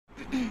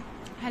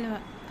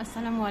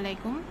আসসালামু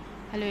আলাইকুম।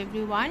 Hello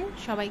everyone,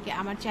 সবাইকে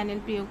আমার চ্যানেল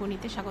প্রিয়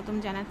গণিতে স্বাগতম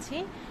জানাচ্ছি।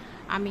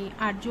 আমি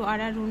আরজু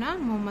আরা রুনা,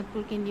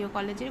 মোহাম্মদপুর কেন্দ্রীয়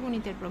কলেজের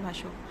গণিতের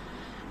প্রভাষক।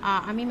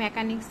 আমি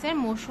মেকানিক্সের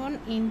মোশন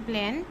ইন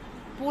প্লেন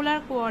পোলার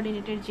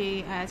কোঅর্ডিনেটের যে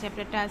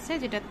চ্যাপ্টারটা আছে,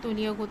 যেটা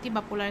তলীয় গতি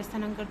বা পোলার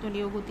স্থানাঙ্কের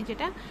তলীয় গতি,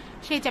 যেটা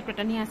সেই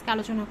চ্যাপ্টারটা নিয়ে আজকে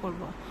আলোচনা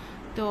করব।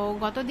 তো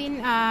গতদিন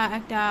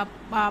একটা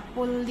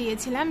পোল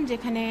দিয়েছিলাম,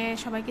 যেখানে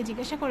সবাইকে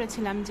জিজ্ঞাসা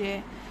করেছিলাম যে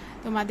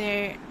তোমাদের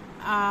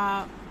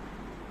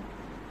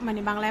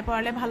মানে বাংলায়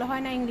পড়ালে ভালো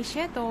হয় না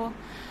ইংলিশে। তো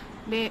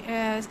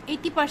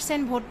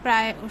 80% ভোট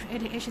প্রায়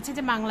এসেছে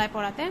যে বাংলায়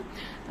পড়াতে।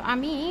 তো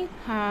আমি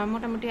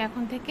মোটামুটি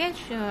এখন থেকে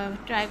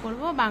ট্রাই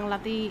করব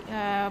বাংলাতেই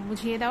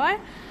বুঝিয়ে দেওয়ার।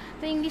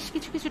 তো ইংলিশ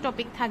কিছু কিছু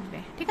টপিক থাকবে,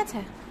 ঠিক আছে?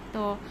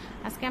 তো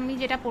আজকে আমি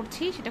যেটা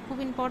পড়ছি সেটা খুব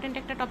ইম্পর্টেন্ট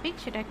একটা টপিক।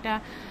 সেটা একটা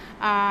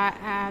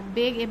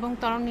বেগ এবং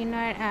ত্বরণ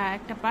নির্ণয়ের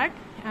একটা পার্ট।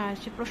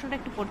 সে প্রশ্নটা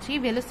একটু পড়ছি।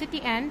 Velocity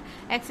and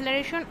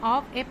acceleration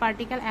of A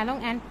particle along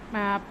and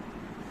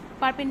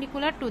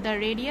perpendicular to the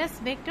radius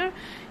vector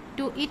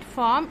to it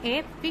form a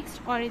fixed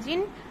origin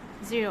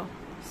 0.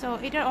 So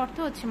এটার অর্থ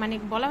হচ্ছে, মানে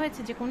বলা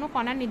হয়েছে যে কোনো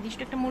কণার নির্দিষ্ট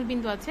একটা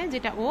মূলবিন্দু আছে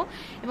যেটা ও,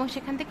 এবং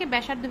সেখান থেকে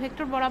ব্যাসার্ধ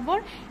ভেক্টর বরাবর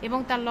এবং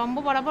তার লম্ব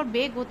বরাবর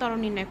বেগ ও ত্বরণ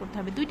নির্ণয় করতে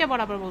হবে। দুইটা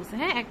বরাবর বলছে,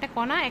 হ্যাঁ। একটা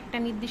কণা, একটা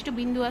নির্দিষ্ট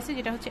বিন্দু আছে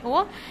যেটা হচ্ছে ও,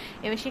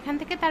 এবার সেখান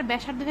থেকে তার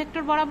ব্যাসার্ধ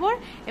ভেক্টর বরাবর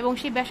এবং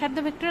সেই ব্যাসার্ধ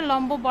ভেক্টরের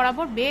লম্ব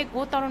বরাবর বেগ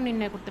ও ত্বরণ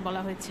নির্ণয় করতে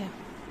বলা হয়েছে।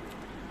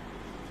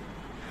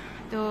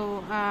 তো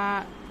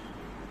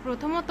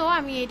প্রথমত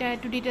আমি এটা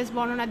একটু ডিটেলস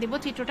বর্ণনা দেব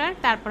চিত্রটার,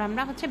 তারপর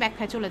আমরা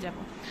ব্যাখ্যায় চলে যাব।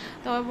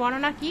 তো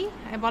বর্ণনা কি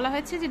বলা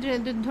হয়েছে, যে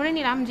ধরে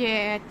নিলাম যে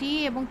টি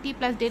এবং টি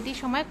প্লাস ডেলটির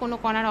সময় কোনো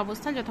কণার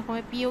অবস্থান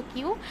যথাক্রমে পি ও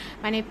কিউ,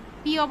 মানে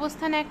পি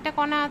অবস্থানে একটা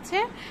কণা আছে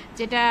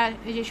যেটা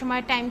যে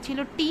সময় টাইম ছিল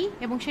টি,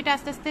 এবং সেটা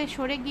আস্তে আস্তে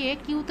সরে গিয়ে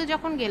কিউতে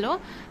যখন গেল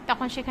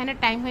তখন সেখানে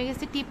টাইম হয়ে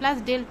গেছে টি প্লাস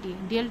ডেলটি।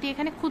 ডেলটি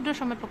এখানে ক্ষুদ্র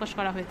সময় প্রকাশ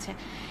করা হয়েছে।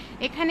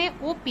 এখানে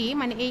ওপি,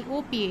 মানে এই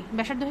ওপি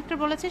ব্যাসার্ধ ভেক্টর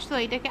বলেছে, তো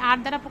এটাকে আর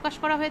দ্বারা প্রকাশ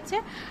করা হয়েছে।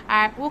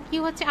 আর ও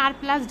কিউ হচ্ছে আর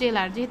প্লাস ডেল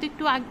আর, যেহেতু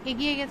একটু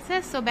এগিয়ে গেছে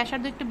সো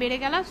ব্যাসার্ধ একটু বেড়ে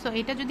গেল। সো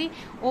এটা যদি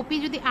ওপি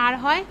যদি আর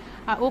হয়,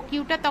 ও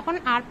কিউটা তখন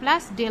আর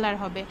প্লাস ডেল আর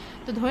হবে।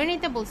 তো ধরে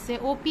নিতে বলছে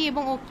ওপি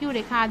এবং ও কিউ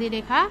রেখা, আদি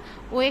রেখা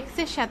ও এক্স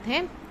এর সাথে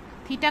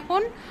থিটা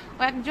কোণ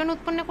ও একজন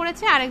উৎপন্ন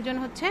করেছে, আরেকজন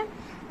হচ্ছে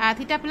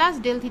থিটা প্লাস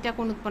ডেল থিটা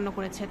কোণ উৎপন্ন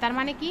করেছে। তার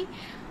মানে কি,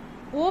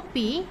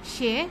 ওপি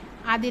সে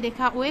আদি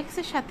রেখা ও এক্স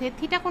এর সাথে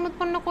থিটা কোণ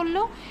উৎপন্ন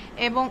করলো,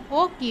 এবং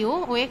ও কিউ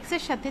ও এক্স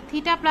এর সাথে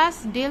থিটা প্লাস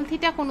ডেল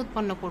থিটা কোণ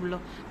উৎপন্ন করলো।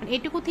 মানে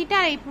এইটুকু থিটা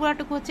আর এই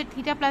পুরাটুকু হচ্ছে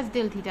থিটা প্লাস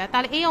ডেল থিটা।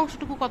 তাহলে এই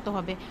অংশটুকু কত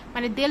হবে?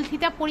 মানে ডেল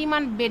থিটা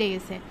পরিমাণ বেড়ে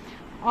গেছে,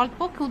 অল্প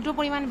ক্ষুদ্র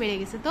পরিমাণ বেড়ে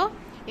গেছে। তো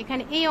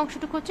এখানে এই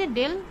অংশটুকু হচ্ছে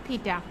ডেল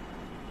থিটা।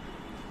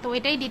 তো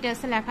এটাই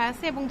ডিটেলসে লেখা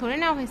আছে, এবং ধরে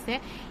নেওয়া হয়েছে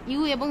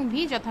ইউ এবং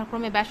ভি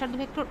যথাক্রমে ব্যাসার্ধ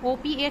ভেক্টর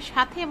ওপি এর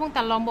সাথে এবং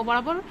তার লম্ব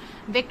বরাবর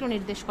ভেক্টর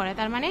নির্দেশ করে।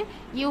 তার মানে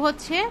ইউ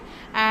হচ্ছে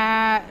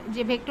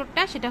যে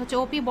ভেক্টরটা সেটা হচ্ছে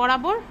ওপি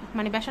বরাবর,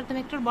 মানে ব্যাসার্ধ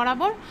ভেক্টর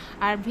বরাবর,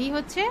 আর ভি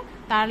হচ্ছে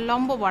তার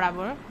লম্ব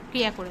বরাবর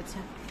ক্রিয়া করেছে।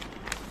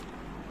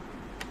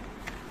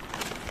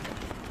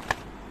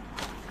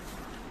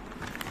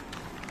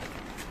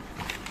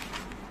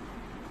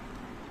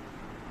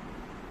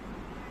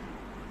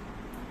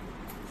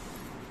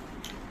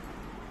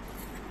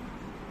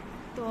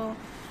 তো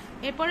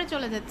এরপরে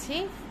চলে যাচ্ছি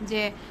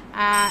যে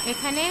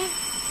এখানে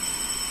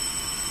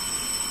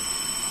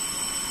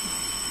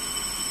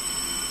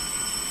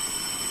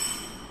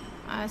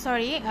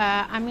সরি,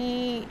 আমি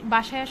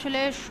বাসায় আসলে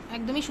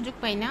একদমই সুযোগ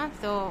পাই না,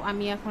 তো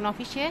আমি এখন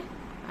অফিসে।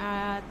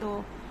 তো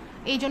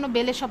এই জন্য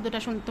বেলের শব্দটা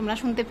তোমরা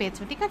শুনতে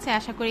পেয়েছো, ঠিক আছে?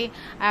 আশা করি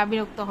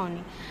বিরক্ত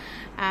হওনি।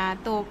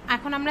 তো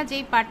এখন আমরা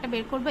যেই পার্টটা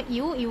বের করবো,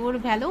 ইউর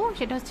ভ্যালু,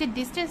 সেটা হচ্ছে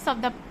distance of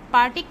the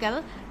particle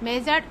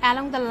measured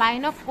along the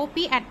line of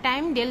OP at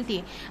time ডেলটি,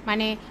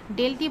 মানে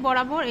ডেলটি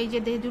বরাবর এই যে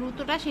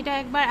দূরত্বটা সেটা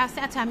একবার আছে।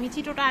 আচ্ছা, আমি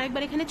চিত্রটা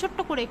আরেকবার এখানে ছোট্ট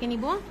করে এঁকে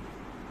নিব।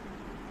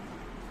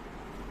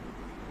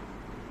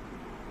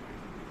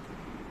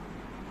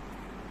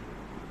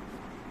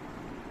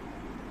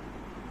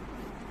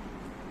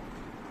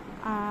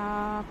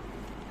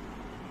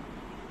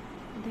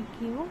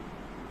 কিউ,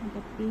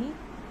 এটা পি,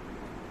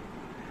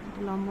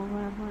 লম্ব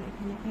বরাবর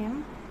এখানে এম,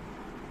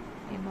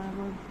 এ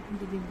বরাবর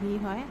যদি ভি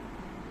হয়,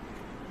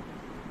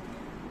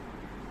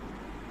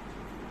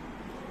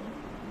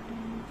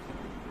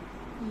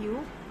 ইউ,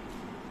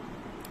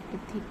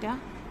 থিটা,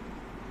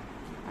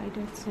 আর এটা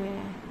হচ্ছে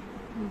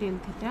ডেল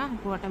থিটা,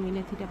 পুরোটা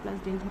মিলে theta plus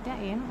del theta,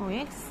 M O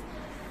x.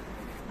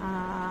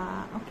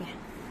 ওকে,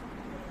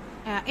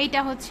 এইটা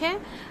হচ্ছে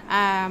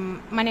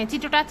মানে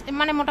চিত্রটা,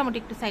 মানে মোটামুটি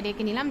একটু সাইডে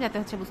এঁকে নিলাম যাতে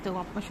হচ্ছে বুঝতে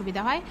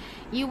অসুবিধা হয়।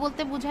 ইউ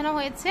বলতে বোঝানো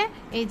হয়েছে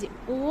এই যে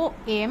ও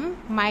M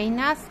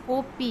minus O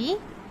P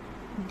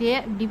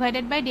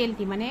divided by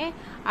ডেলটি, মানে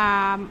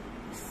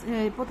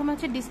প্রথমে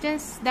হচ্ছে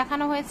ডিস্টেন্স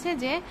দেখানো হয়েছে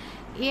যে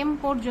এম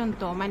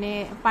পর্যন্ত, মানে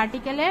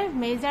পার্টিকেলের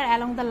মেজার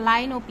অ্যালং দ্য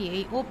লাইন ওপি,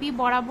 এই ওপি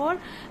বরাবর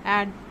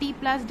টি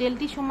প্লাস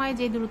ডেলটি সময়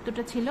যে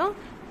দূরত্বটা ছিল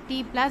টি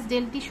প্লাস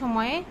ডেল টি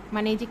সময়ে,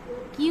 মানে এই যে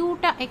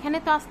কিউটা এখানে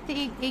তো আসতে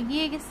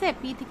এগিয়ে গেছে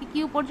পি থেকে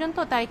কিউ পর্যন্ত,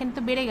 তার এখানে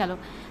তো বেড়ে গেল,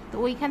 তো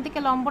ওইখান থেকে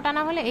লম্ব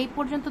টানা হলে এই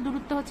পর্যন্ত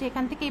দূরত্ব হচ্ছে,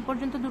 এখান থেকে এই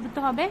পর্যন্ত দূরত্ব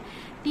হবে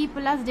টি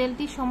প্লাস ডেল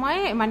টি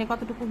সময়ে, মানে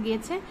কতটুকু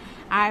গিয়েছে,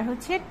 আর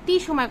হচ্ছে টি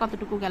সময়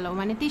কতটুকু গেল,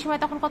 মানে টি সময়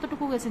তখন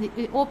কতটুকু গেছে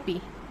ওপি,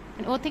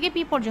 ও থেকে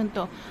পি পর্যন্ত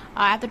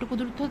এতটুকু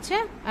দূরত্ব হচ্ছে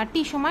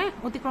টি সময়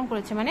অতিক্রম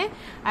করেছে, মানে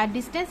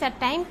ডিস্টেন্স আর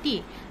টাইম টি।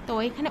 তো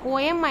এখানে ও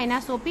এম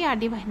মাইনাস ওপি আর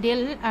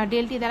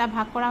ডেল টি দ্বারা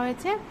ভাগ করা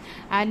হয়েছে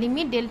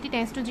limit del T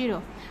tends to 0,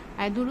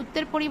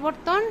 দূরত্বের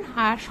পরিবর্তন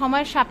আর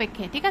সময়ের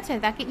সাপেক্ষে, ঠিক আছে,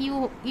 তাকে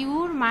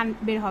ইউর মান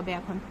বের হবে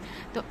এখন।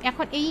 তো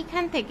এখন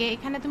এইখান থেকে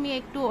এখানে তুমি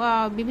একটু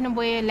বিভিন্ন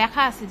বইয়ে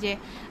লেখা আছে যে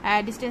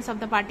ডিস্টেন্স অফ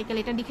দ্য পার্টিকেল,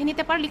 এটা লিখে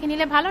নিতে পারো, লিখে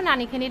নিলে ভালো, না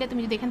লিখে নিলে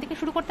তুমি যদি এখান থেকে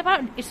শুরু করতে পারো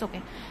ইটস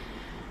ওকে।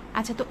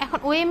 আচ্ছা, তো এখন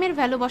ওএম এর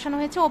ভ্যালু বসানো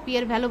হয়েছে, ওপি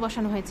এর ভ্যালু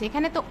বসানো হয়েছে।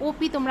 এখানে তো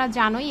ওপি তোমরা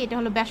জানোই, এটা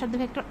হলো ব্যাসার্ধ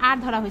ভেক্টর আর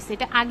ধরা হয়েছে,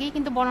 এটা আগেই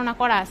কিন্তু বর্ণনা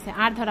করা আছে,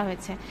 আর ধরা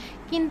হয়েছে।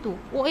 কিন্তু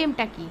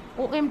ওএমটা কি,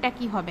 ওএমটা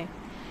কি হবে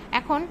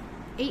এখন?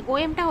 এই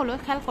ওএমটা হলো,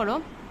 খেয়াল করো,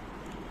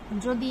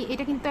 যদি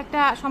এটা কিন্তু একটা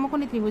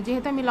সমকোণী ত্রিভুজ,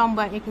 যেহেতু আমি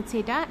লম্বা এঁকেছি,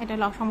 এটা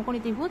সমকোণী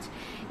ত্রিভুজ,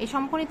 এই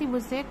সমকোণী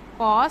ত্রিভুজে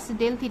কস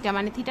ডেল থিটা,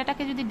 মানে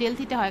থিটাটাকে যদি ডেল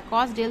থিটা হয়,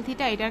 কস ডেল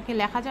থিটা, এটাকে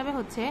লেখা যাবে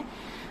হচ্ছে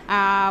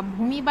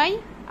ভূমি বাই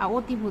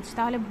অতিভুজ।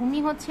 তাহলে ভূমি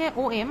হচ্ছে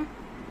ও এম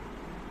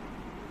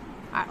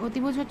আর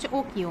অতিভুজ হচ্ছে ও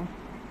কিউ।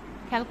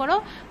 খেয়াল করো,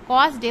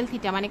 কস ডেল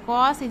থিটা, মানে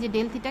কস, এই যে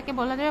ডেল থিটাকে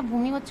বলা যাবে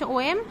ভূমি হচ্ছে ও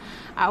এম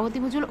আর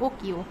অতিভুজ হলো ও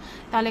কিউ।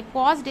 তাহলে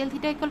কস del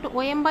theta equal to O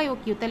M by O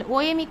Q, তাহলে ও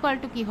এম ইকুয়াল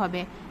টু কি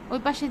হবে, ওই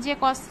পাশে যে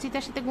কস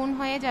থিটার সাথে গুণ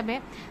হয়ে যাবে,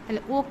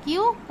 তাহলে ও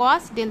কিউ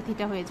কস ডেল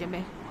থিটা হয়ে যাবে।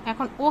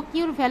 এখন ও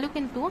কিউর ভ্যালু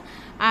কিন্তু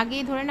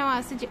আগেই ধরে নেওয়া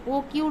আছে যে ও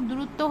কিউর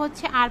দূরত্ব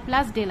হচ্ছে আর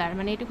প্লাস ডেল আর,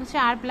 মানে এটা হচ্ছে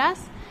আর প্লাস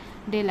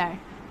ডেল আর,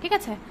 ঠিক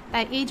আছে।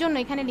 তাই এই জন্য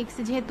এখানে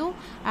লিখছি, যেহেতু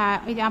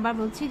এই যে আবার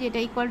বলছি যে এটা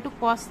ইকুয়াল টু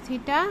কস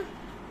থিটা,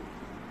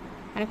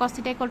 মানে কস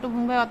থিটা ইকুয়াল টু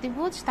ভূমি বাই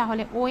অতিভুজ,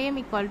 তাহলে ও M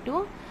equal to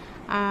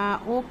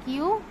O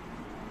Q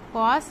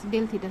cos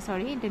del theta,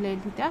 sorry del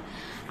theta,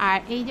 আর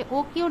এই যে ও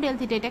কিউ ডেল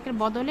থিটা এটাকে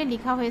বদলে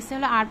লেখা হয়েছে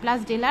হলো আর প্লাস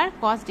ডেল আর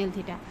কস ডেল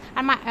থিটা,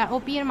 আর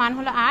ওপি এর মান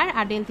হলো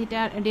আর ডেল থিটা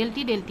ডেল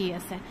টি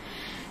আছে।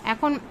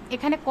 এখন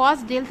এখানে কস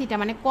ডেল থিটা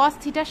মানে কস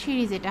থিটা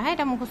সিরিজ, এটা হ্যাঁ,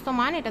 এটা মুখস্থ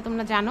মান, এটা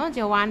তোমরা জানো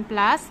যে 1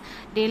 plus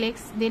del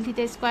x del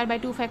theta square by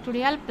 2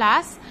 factorial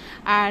plus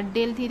R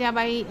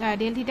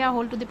del theta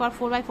whole to the power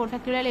 4 by 4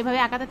 factorial, এভাবে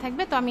আঁকাতে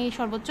থাকবে। তো আমি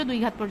সর্বোচ্চ 2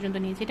 ঘাত পর্যন্ত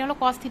নিয়েছি, এটা হলো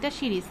কস থিটা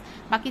সিরিজ,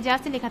 বাকি যা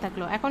আছে লেখা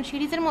থাকলো। এখন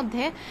সিরিজের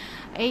মধ্যে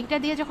এইটা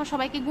দিয়ে যখন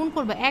সবাইকে গুণ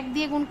করবে, 1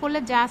 দিয়ে গুণ করলে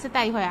যা আছে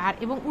তাই হয়, আর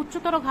এবং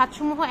উচ্চতর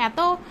ঘাতসমূহ এত,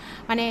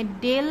 মানে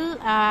ডেল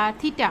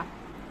থিটা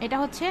এটা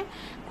হচ্ছে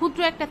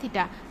ক্ষুদ্র একটা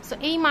থিটা, সো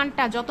এই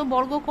মানটা যত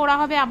বর্গ করা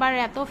হবে আবার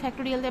এত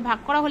ফ্যাক্টোরিয়াল দিয়ে ভাগ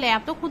করা হলে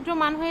এত ক্ষুদ্র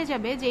মান হয়ে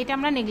যাবে যে এটা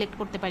আমরা নেগলেক্ট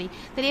করতে পারি।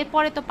 তাহলে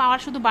এরপরে তো পাওয়ার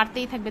শুধু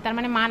বাড়তেই থাকবে, তার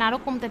মানে মান আরও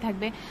কমতে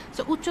থাকবে।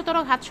 সো উচ্চতর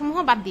ঘাতসমূহ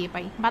বাদ দিয়ে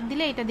পাই, বাদ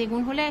দিলে এটা দিয়ে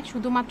গুণ হলে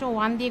শুধুমাত্র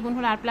 1 দিয়ে গুণ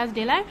হলে আর প্লাস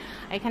ডেল আর,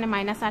 এখানে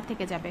মাইনাস আর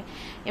থেকে যাবে,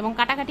 এবং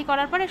কাটাকাটি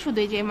করার পরে শুধু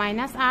এই যে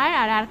মাইনাস আর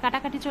আর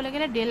কাটাকাটি চলে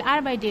গেলে del R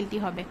by del T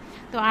হবে।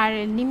 তো আর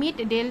limit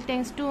del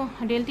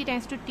T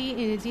tends to টি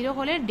 0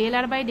 হলে del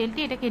R by del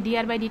T, এটাকে ডি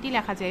আর বাই ডিটি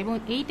লেখা যায়, এবং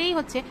এইটাই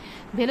হচ্ছে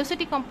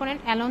velocity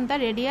component along the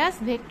radius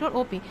vector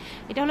ওপি।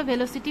 এটা হলো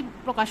ভেলোসিটি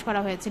প্রকাশ করা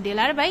হয়েছে del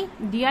R by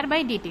D R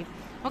by DT.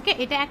 ওকে,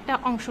 এটা একটা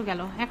অংশ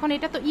গেল। এখন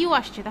এটা তো ইউ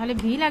আসছে, তাহলে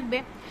ভি লাগবে।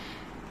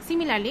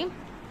 সিমিলারলি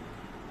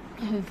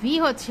ভি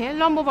হচ্ছে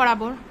লম্ব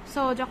বরাবর,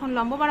 সো যখন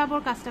লম্ব বরাবর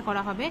কাজটা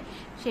করা হবে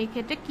সেই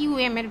ক্ষেত্রে কিউ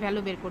এম এর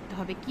ভ্যালু বের করতে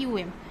হবে, কিউ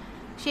এম।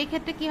 সেই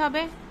ক্ষেত্রে কি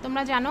হবে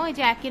তোমরা জানো, এই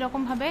যে একই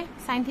রকমভাবে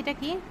সাইন থিটা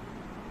কি,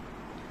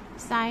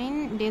 sign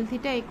del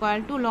theta equal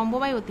to লম্ব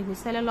বাই অতিভুজ,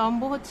 তাহলে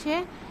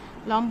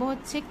লম্ব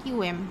হচ্ছে কিউ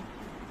এম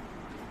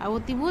আর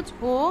অতিভুজ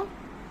ও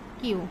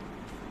কিউ,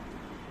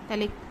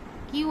 তাহলে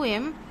Q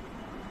M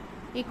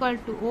equal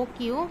to O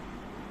Q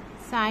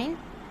sign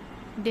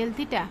del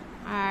theta,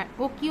 আর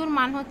ও কিউর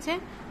মান হচ্ছে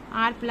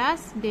আর প্লাস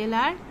ডেল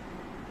আর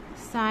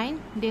সাইন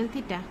ডেল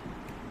থিটা।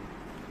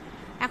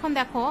 এখন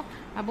দেখো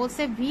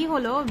বলছে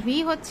ভি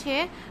হচ্ছে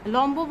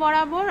লম্ব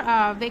বরাবর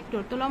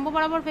ভেক্টর, তো লম্ব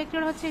বরাবর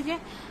ভেক্টর হচ্ছে যে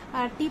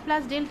টি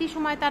প্লাস ডেল টি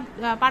সময় তার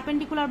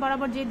পারপেন্ডিকুলার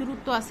বরাবর যে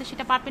দূরত্ব আছে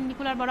সেটা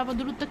পারপেন্ডিকুলার বরাবর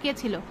দূরত্ব কে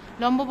ছিল,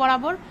 লম্ব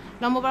বরাবর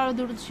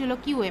দূরত্ব ছিল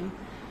কিউ এম,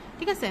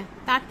 ঠিক আছে।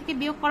 তার থেকে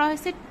বিয়োগ করা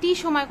হয়েছে টি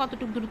সময়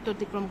কতটুকু দূরত্ব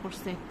অতিক্রম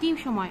করছে, টি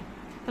সময়,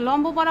 তো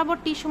লম্ব বরাবর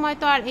টি সময়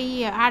তো আর এই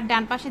আর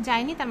ডান পাশে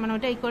যায়নি, তার মানে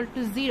ওটা ইকুয়াল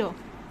টু 0,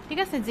 ঠিক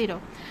আছে, 0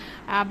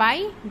 by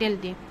del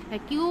T.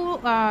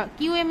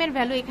 Q M এর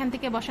ভ্যালু এখান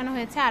থেকে বসানো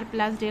হয়েছে আর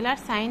প্লাস ডেল আর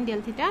সাইন ডেল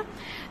থিটা,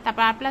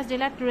 তারপর আর প্লাস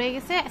ডেল আর রয়ে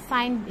গেছে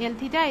সাইন ডেল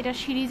থিটা, এটা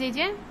সিরিজ, এই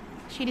যে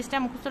সিরিজটা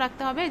মুখস্থ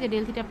রাখতে হবে যে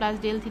del theta plus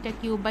del theta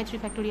cube by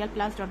 3 factorial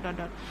plus dot dot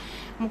dot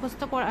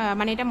মুখস্থ,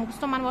 মানে এটা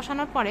মুখস্থ মান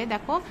বসানোর পরে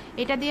দেখো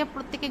এটা দিয়ে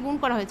প্রত্যেকে গুণ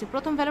করা হয়েছে,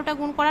 প্রথম ভ্যালুটা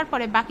গুণ করার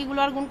পরে বাকিগুলো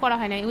আর গুণ করা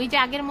হয় না, ওই যে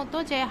আগের মতো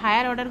যে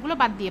হায়ার অর্ডারগুলো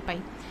বাদ দিয়ে পাই।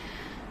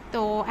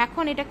 তো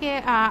এখন এটাকে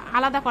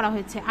আলাদা করা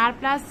হয়েছে আর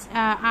প্লাস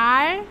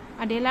আর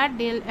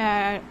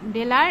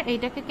ডেল আর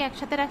এইটাকে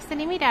একসাথে রাখছে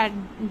limit, R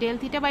del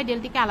theta by del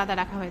টিকে আলাদা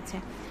রাখা হয়েছে।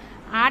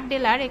 আর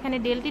ডেল আর এখানে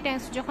ডেল টি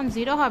টেন্স যখন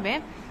 0 হবে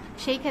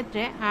সেই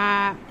ক্ষেত্রে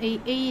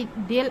এই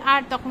ডেল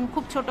আর তখন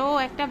খুব ছোট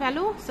একটা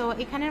ভ্যালু। সো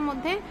এখানের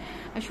মধ্যে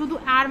শুধু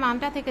আর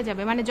মানটা থেকে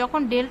যাবে, মানে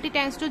যখন ডেলটি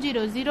টেন্ডস টু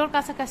 0, 0-র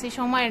কাছাকাছি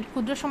সময়ের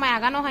ক্ষুদ্র সময়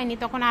আগানো হয়নি,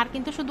 তখন আর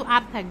কিন্তু শুধু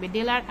আর থাকবে,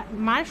 ডেল আর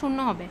মান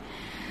 0 হবে।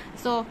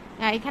 সো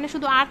এখানে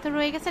শুধু আর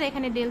রয়ে গেছে,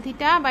 এখানে del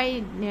theta by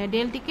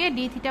ডেলটিকে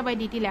D theta by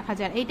DT লেখা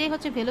যায়। এইটাই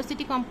হচ্ছে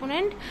ভেলোসিটি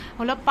কম্পোনেন্ট,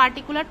 হলো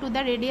particular to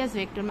the radius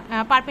vector,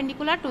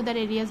 perpendicular to the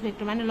radius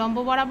vector, মানে লম্ব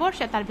বরাবর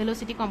সে তার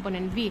ভেলোসিটি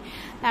কম্পোনেন্ট ভি।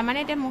 তার মানে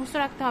এটা মুখস্থ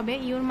রাখতে হবে,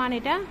 ইউর মান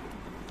এটা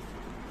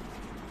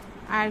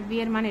আর বি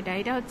এর মান এটা।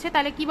 এটা হচ্ছে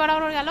তাহলে কি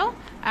বরাবর গেল,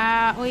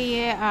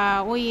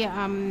 ওই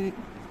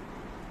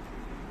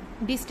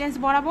ডিস্টেন্স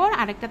বরাবর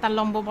আর একটা তার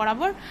লম্ব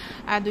বরাবর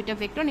দুইটা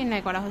ভেক্টর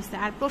নির্ণয় করা হয়েছে।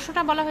 আর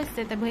প্রশ্নটা বলা হয়েছে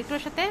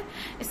ভেক্টরের সাথে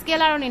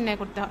স্কেলারও নির্ণয়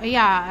করতে হবে,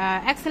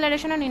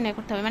 অ্যাক্সেলারেশনও নির্ণয়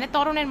করতে হবে, মানে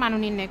ত্বরণের মানও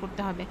নির্ণয়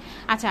করতে হবে।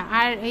 আচ্ছা,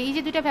 আর এই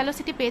যে দুইটা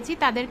ভ্যালোসিটি পেয়েছি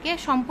তাদেরকে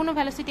সম্পূর্ণ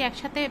ভ্যালোসিটি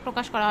একসাথে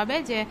প্রকাশ করা হবে,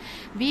 যে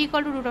V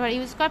equal to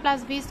 √u² plus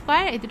V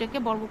square, এই দুটোকে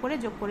বর্গ করে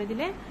যোগ করে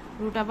দিলে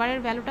 √এর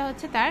ভ্যালুটা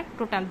হচ্ছে তার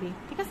টোটাল ভি।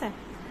 ঠিক আছে,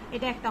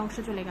 এটা একটা অংশ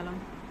চলে গেল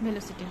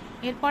ভেলোসিটি।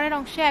 এরপরের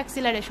অংশে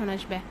অ্যাক্সিলারেশন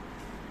আসবে।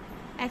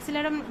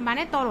 অ্যাক্সিলারেশন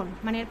মানে ত্বরণ,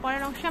 মানে এর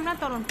পরের অংশে আমরা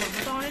ত্বরণ করব।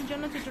 ত্বরণের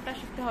জন্য চিত্রটা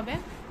শিখতে হবে।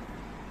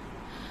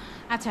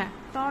 আচ্ছা,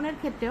 ত্বরণের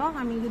ক্ষেত্রেও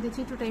আমি যদি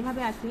চিত্রটা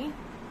এইভাবে আঁকি,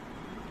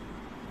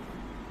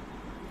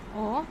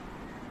 ও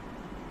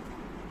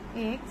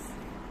x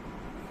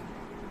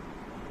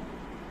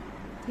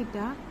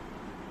theta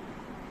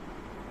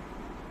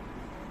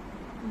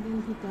del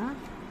theta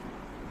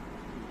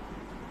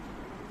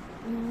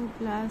you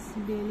plus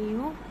del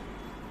you,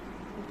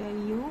 এটা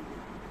ইউ,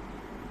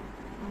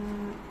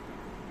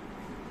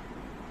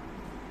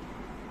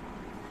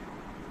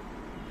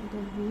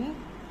 এটা ভি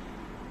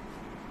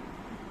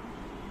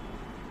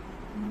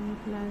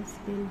প্লাস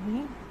ডেল ভি,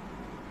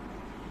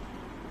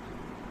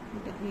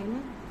 এটা এল,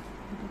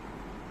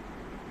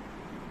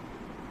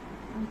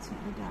 আচ্ছা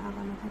এটা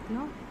আগানো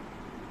থাকলো,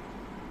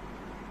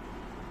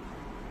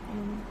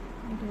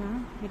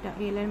 এটা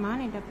এল এর মান,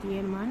 এটা পি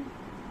এর মান,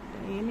 এটা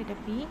এল, এটা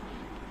পি,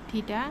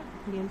 থিটা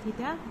ডেল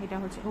থিটা, এটা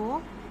হচ্ছে ও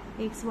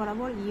এক্স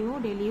বরাবর you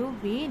del U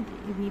V,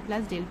 V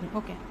plus del V.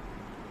 ওকে,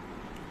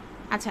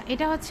 আচ্ছা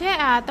এটা হচ্ছে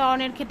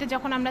ত্বরণের ক্ষেত্রে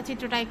যখন আমরা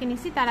চিত্রটা এঁকে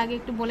নিচ্ছি তার আগে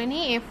একটু বলে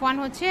নিই, F1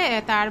 হচ্ছে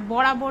তার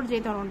বরাবর যে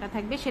ত্বরণটা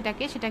থাকবে সেটা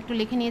একটু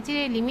লিখে নিয়েছি,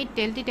 limit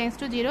del T tends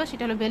to 0,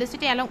 সেটা হলো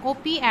velocity along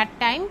OP at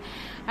time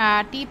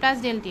T plus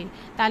del T.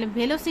 তাহলে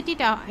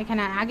ভেলোসিটিটা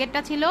এখানে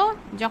আগেরটা ছিল,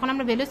 যখন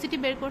আমরা ভেলোসিটি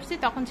বের করছি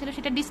তখন ছিল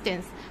সেটা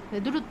ডিস্টেন্স,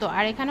 দূরত্ব,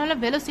 আর এখানে হলো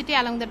velocity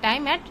along the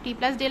time at T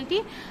plus del T,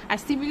 are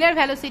similar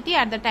velocity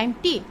at the time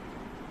টি।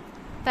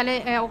 তাহলে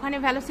ওখানে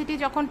ভ্যালোসিটি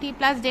যখন টি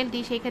প্লাস ডেল টি,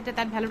 সেই ক্ষেত্রে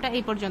তার ভ্যালুটা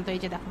এই পর্যন্ত,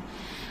 এই যে দেখো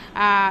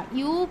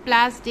you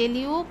plus del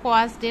you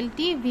cos del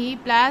T, V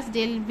plus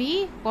del V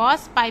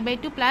cos pi by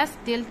 2 plus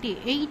del T.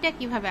 এইটা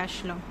কিভাবে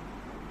আসলো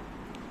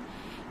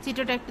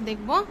চিত্রটা একটু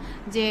দেখবো,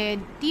 যে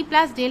টি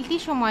প্লাস ডেল টি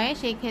সময়ে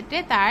সেই ক্ষেত্রে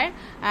তার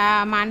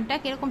মানটা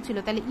কিরকম ছিল।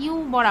 তাহলে ইউ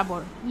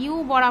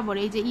বরাবর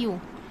এই যে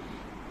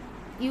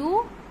ইউ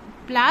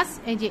প্লাস,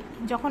 এই যে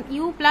যখন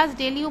ইউ প্লাস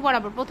ডেল ইউ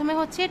বরাবর, প্রথমে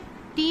হচ্ছে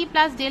টি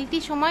প্লাস ডেল টি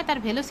সময় তার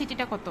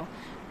ভেলোসিটিটা কত,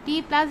 টি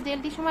প্লাস ডেল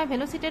টি সময়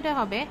ভেলোসিটিটা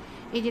হবে,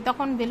 এই যে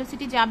তখন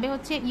ভেলোসিটি যাবে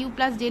হচ্ছে ইউ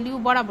প্লাস ডেল ইউ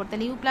বরাবর।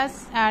 তাহলে ইউ প্লাস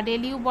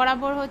ডেল ইউ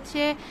বরাবর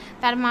হচ্ছে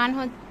তার মান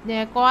হচ্ছে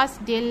কস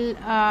ডেল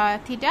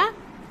থিটা,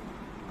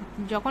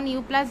 যখন you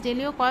plus del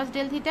you cos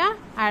del theta,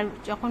 আর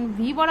যখন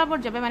ভি বরাবর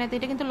যাবে, মানে তো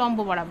এটা কিন্তু লম্ব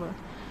বরাবর,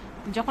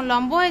 যখন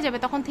লম্ব হয়ে যাবে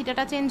তখন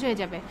থিটাটা চেঞ্জ হয়ে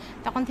যাবে,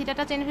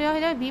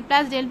 V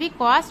plus del V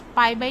cos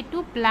pi by 2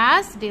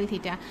 plus del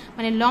theta.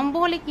 মানে লম্ব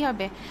হলে কি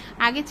হবে,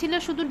 আগে ছিল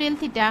শুধু ডেল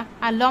থিটা,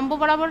 আর লম্ব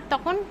বরাবর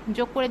তখন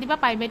যোগ করে দিবা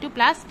pi by 2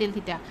 plus del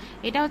theta.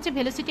 এটা হচ্ছে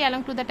velocity along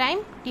to the time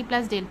T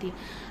plus del T.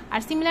 Are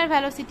similar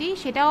velocity,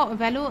 সেটাও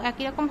ভ্যালু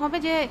একই রকম হবে,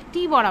 যে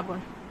টি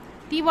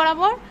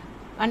বরাবর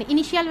মানে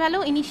ইনিশিয়াল ভ্যালু,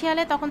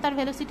 ইনিশিয়ালে তখন তার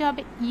ভেলোসিটি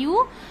হবে ইউ,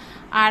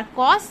 আর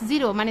কস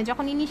 0, মানে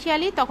যখন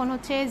ইনিশিয়ালি তখন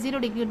হচ্ছে 0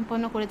 ডিগ্রি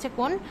উৎপন্ন করেছে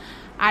কোণ,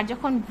 আর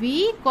যখন ভি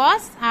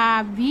কস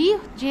ভি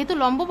যেহেতু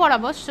লম্ব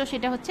বরাবর, তো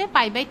সেটা হচ্ছে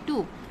পাই বাই 2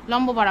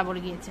 লম্ব বরাবর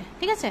গিয়েছে,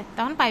 ঠিক আছে,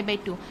 তখন pi by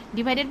 2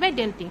 divided by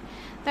del T.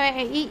 তো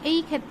এই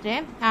ক্ষেত্রে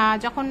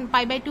যখন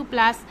pi by 2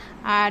 plus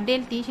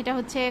del T, সেটা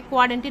হচ্ছে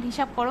কোয়াড্রেন্টের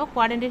হিসাব করো,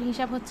 কোয়াড্রেন্টের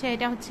হিসাব হচ্ছে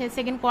এটা হচ্ছে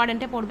সেকেন্ড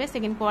কোয়াড্রেন্টে পড়বে,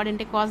 সেকেন্ড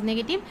কোয়াড্রেন্টে কজ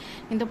নেগেটিভ,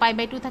 কিন্তু পাই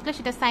বাই 2 থাকলে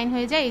সেটা সাইন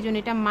হয়ে যায়, এই জন্য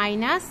এটা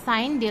মাইনাস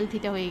সাইন ডেল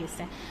থিটা হয়ে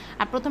গেছে।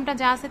 আর প্রথমটা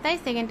যা আছে তাই,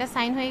 সেকেন্ডটা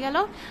সাইন হয়ে গেল,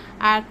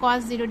 আর কস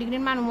 0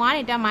 ডিগ্রির মান 1,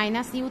 এটা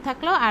মাইনাস ইউ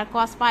থাকলো, আর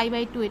কস পাই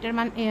বাই 2 এটার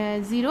মান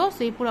 0,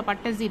 সো এই পুরো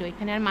পার্টটা 0,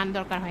 এখানে আর মান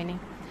দরকার হয়নি।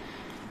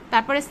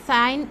 তারপরে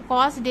সাইন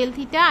কস ডেল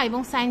থিটা এবং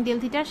সাইন ডেল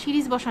থিটার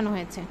সিরিজ বসানো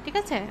হয়েছে, ঠিক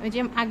আছে, ওই যে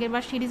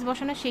আগেরবার সিরিজ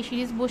বসানো, সেই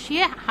সিরিজ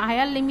বসিয়ে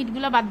হায়ার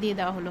লিমিটগুলো বাদ দিয়ে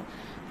দেওয়া হলো,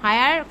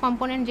 হায়ার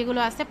কম্পোনেন্ট যেগুলো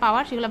আছে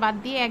পাওয়ার, সেগুলো বাদ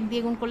দিয়ে 1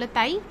 দিয়ে গুণ করলে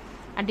তাই,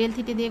 আর ডেল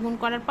থিটা দিয়ে গুণ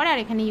করার পরে, আর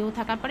এখানে ইউ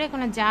থাকার পরে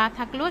এখানে যা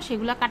থাকলো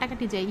সেগুলো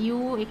কাটাকাটি যায়, ইউ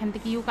এখান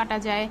থেকে ইউ কাটা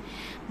যায়,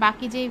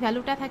 বাকি যেই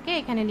ভ্যালুটা থাকে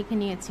এখানে লিখে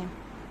নিয়েছি।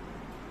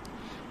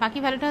 বাকি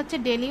ভ্যালুটা হচ্ছে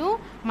del you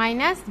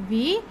minus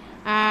V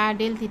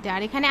del theta,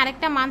 আর এখানে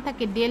আরেকটা মান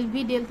থাকে ডেল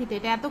ভি ডেল থিটা,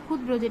 এটা এত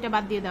ক্ষুদ্র যেটা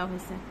বাদ দিয়ে দেওয়া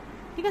হয়েছে,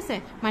 ঠিক আছে,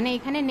 মানে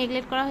এখানে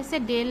নেগলেক্ট করা হয়েছে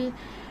ডেল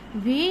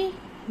ভি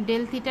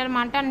ডেল থিটার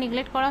মানটা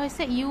নেগলেক্ট করা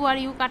হয়েছে, ইউ আর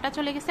ইউ কাটা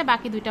চলে গেছে,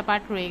 বাকি দুইটা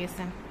পার্ট রয়ে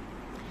গেছে।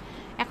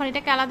 এখন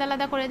এটাকে আলাদা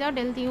আলাদা করে দাও,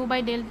 del you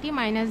by del T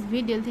minus V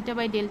del theta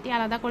by del T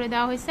আলাদা করে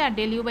দেওয়া হয়েছে। আর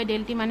del you by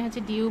del T মানে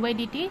হচ্ছে due by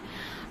DT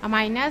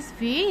minus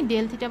V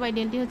del theta by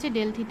del T হচ্ছে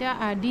del theta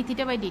D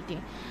theta by DT.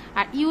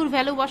 R your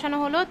value বসানো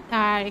হলো,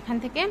 আর এখান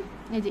থেকে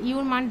এই যে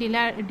ইউর মান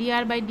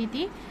ডিআর বাই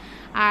ডিটি,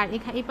 আর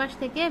এই পাশ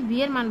থেকে ভি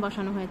এর মান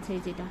বসানো হয়েছে,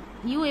 এই যেটা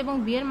ইউ এবং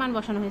ভি এর মান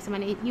বসানো হয়েছে,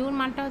 মানে ইউর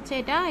মানটা হচ্ছে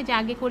এটা, এই যে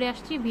আগে করে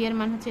আসছি, ভি এর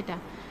মান হচ্ছে এটা,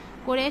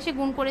 করে এসে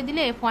গুণ করে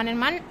দিলে f1 এর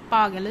মান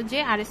পাওয়া গেল যে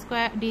আর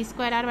square D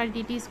square R by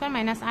DT square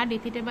minus R D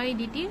theta by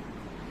DT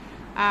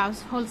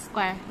whole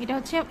square. এটা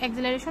হচ্ছে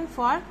অ্যাক্সিলারেশন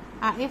ফর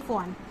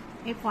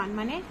f1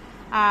 মানে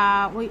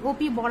ওই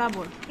ওপি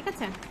বরাবর, ঠিক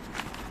আছে।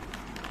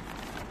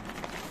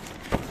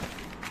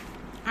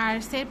 আর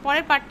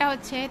পরের পার্টটা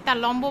হচ্ছে তার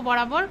লম্ব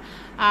বরাবর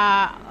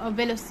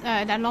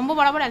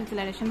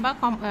অ্যাক্সিলারেশন বা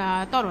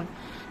ত্বরণ।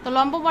 তো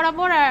লম্ব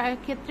বরাবর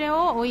ক্ষেত্রেও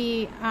ওই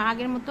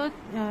আগের মতো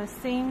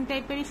সেম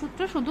টাইপেরই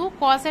সূত্র, শুধু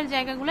কসের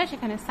জায়গাগুলো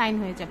সেখানে সাইন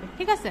হয়ে যাবে,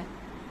 ঠিক আছে।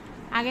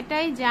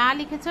 আগেটাই যা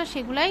লিখেছ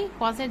সেগুলাই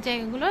কসের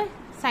জায়গাগুলো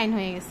সাইন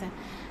হয়ে গেছে।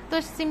 তো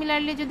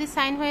সিমিলারলি যদি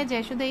সাইন হয়ে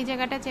যায়, শুধু এই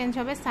জায়গাটা চেঞ্জ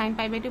হবে, sine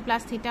pi by 2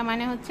 plus theta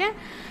মানে হচ্ছে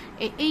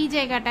এই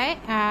জায়গাটায়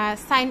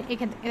সাইন,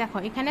 দেখো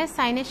এখানে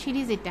সাইনের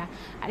সিরিজ এটা,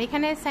 আর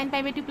এখানে sine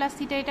pi by 2 plus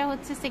theta এটা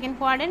হচ্ছে second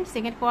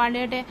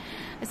কোয়ার্ডিনেটে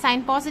sign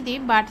positive,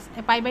 but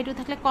pi by 2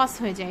 থাকলে কস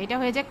হয়ে যায়, এটা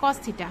হয়ে যায় কস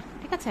থিটা,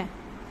 ঠিক আছে।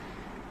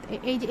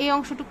 এই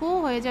অংশটুকু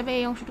হয়ে যাবে,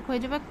 এই অংশটুকু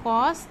হয়ে যাবে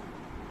কস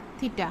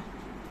থিটা।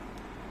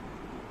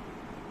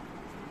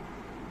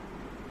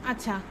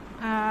 আচ্ছা,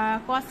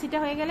 কস থিটা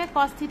হয়ে গেলে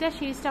কস থিটা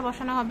সিরিজটা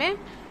বসানো হবে।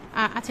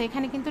 আচ্ছা,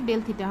 এখানে কিন্তু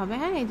ডেল থিটা হবে,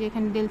 হ্যাঁ, এই যে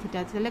এখানে ডেল থিটা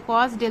আছে, তাহলে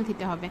কস ডেল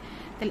থিটা হবে।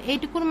 তাহলে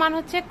এইটুকুর মান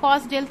হচ্ছে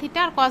কস ডেল থিটা,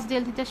 আর কস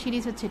ডেল থিটার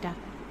সিরিজ হচ্ছে এটা,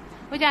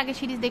 ওই যে আগে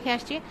সিরিজ দেখে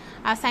আসছি।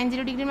 আর সাইন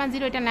 0 ডিগ্রির মান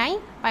 0, এটা নাই,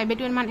 পাই বাই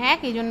 2 এর মান 1,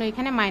 এই জন্য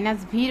এখানে মাইনাস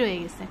ভি রয়ে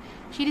গেছে।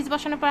 সিরিজ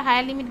বসানোর পর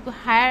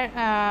হায়ার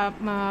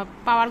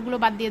পাওয়ারগুলো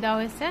বাদ দিয়ে দেওয়া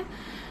হয়েছে,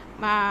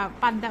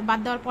 বাদ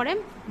দেওয়ার পরে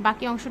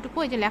বাকি অংশটুকু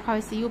এই যে লেখা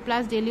হয়েছে ইউ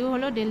প্লাস ডেল ইউ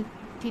হলো ডেল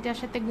থিটার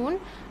সাথে গুণ,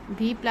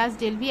 ভি প্লাস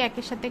ডেল ভি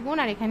একের সাথে গুণ,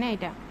 আর এখানে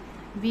এটা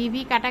ভি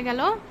ভি কাটা গেল,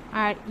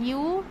 আর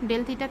ইউ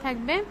ডেল থিটা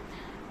থাকবে,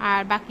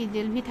 আর বাকি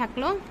ডেল ভি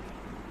থাকলো।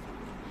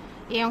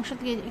 এই অংশ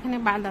থেকে এখানে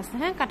বাদ আছে,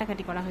 হ্যাঁ,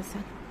 কাটাকাটি করা হয়েছে।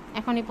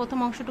 এখন এই প্রথম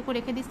অংশটুকু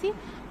রেখে দিছি,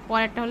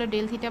 পরেরটা হলো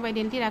del theta by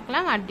del T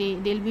রাখলাম, আর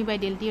del V by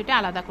del T ওটা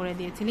আলাদা করে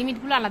দিয়েছি,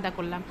 লিমিটগুলো আলাদা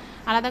করলাম।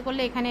 আলাদা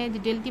করলে এখানে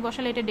ডেল টি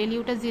বসালে এটা ডেল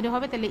ইউটা 0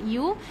 হবে, তাহলে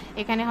ইউ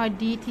এখানে হয়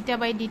ডি থিটা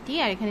বাই ডিটি,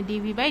 আর এখানে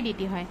ডিভি বাই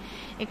ডিটি হয়।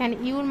 এখানে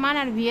ইউর মান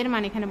আর ভি এর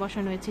মান এখানে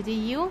বসানো হয়েছে, যে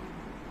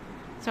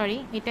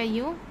এটা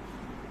ইউ,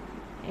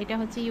 এটা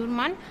হচ্ছে ইউর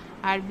মান,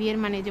 আর ভি এর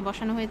মানে যে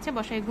বসানো হয়েছে,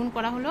 বসায় গুণ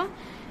করা হলো।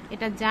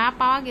 এটা যা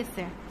পাওয়া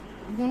গেছে,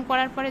 গুণ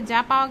করার পরে যা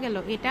পাওয়া গেল,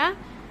 এটা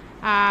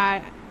আর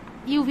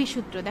ইউভি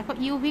সূত্র, দেখো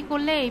ইউভি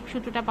করলে এই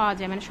সূত্রটা পাওয়া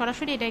যায়, মানে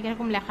সরাসরি এটা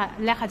এরকম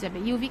লেখা যাবে।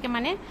 ইউভিকে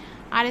মানে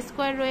আর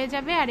স্কোয়ার রয়ে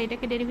যাবে, আর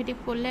এটাকে ডেরিভেটিভ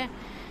করলে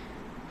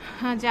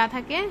যা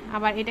থাকে,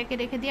 আবার এটাকে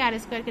রেখে দিয়ে আর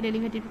স্কোয়ারকে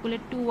ডেরিভেটিভ করলে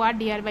 2 আর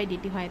ডিআর বাই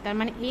ডিটি হয়। তার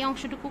মানে এই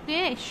অংশটুকুকে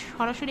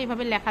সরাসরি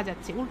এভাবে লেখা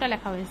যাচ্ছে, উল্টা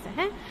লেখা হয়েছে,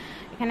 হ্যাঁ,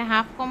 এখানে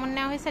হাফ কমন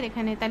নেওয়া হয়েছে, আর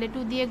এখানে তাহলে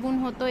 2 দিয়ে গুণ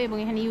হতো, এবং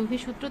এখানে ইউভি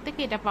সূত্র থেকে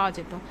এটা পাওয়া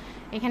যেত।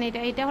 এখানে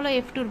এটা হলো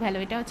F2 এর ভ্যালু,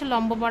 এটা হচ্ছে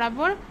লম্ব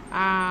বরাবর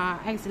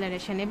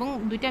অ্যাক্সিলারেশন, এবং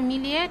দুইটা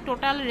মিলিয়ে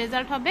টোটাল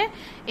রেজাল্ট হবে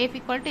F =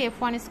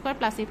 F1 square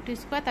plus F2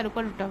 square, তার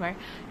উপর রুট ওভার।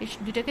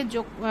 দুটাকে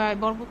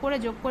বর্গ করে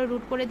যোগ করে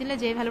রুট করে দিলে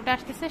যে ভ্যালুটা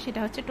আসতেছে সেটা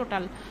হচ্ছে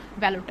টোটাল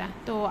ভ্যালুটা।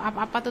 তো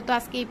আপাতত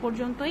আজকে এই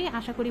পর্যন্তই,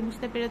 আশা করি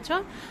বুঝতে পেরেছো।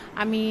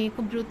 আমি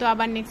খুব দ্রুত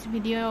আবার নেক্সট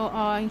ভিডিও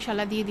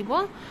ইনশাল্লাহ দিয়ে দিব,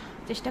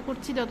 চেষ্টা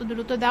করছি যত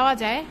দ্রুত দেওয়া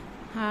যায়।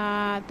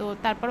 তো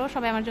তারপরেও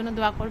সবাই আমার জন্য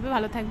দোয়া করবে,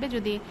 ভালো থাকবে।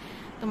 যদি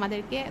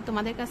তোমাদের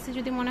কাছে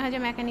যদি মনে হয় যে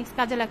মেকানিক্স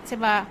কাজে লাগছে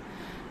বা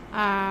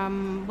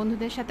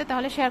বন্ধুদের সাথে,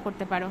 তাহলে শেয়ার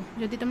করতে পারো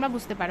যদি তোমরা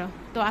বুঝতে পারো।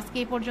 তো আজকে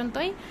এই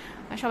পর্যন্তই,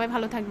 সবাই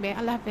ভালো থাকবে,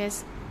 আল্লাহ হাফেজ।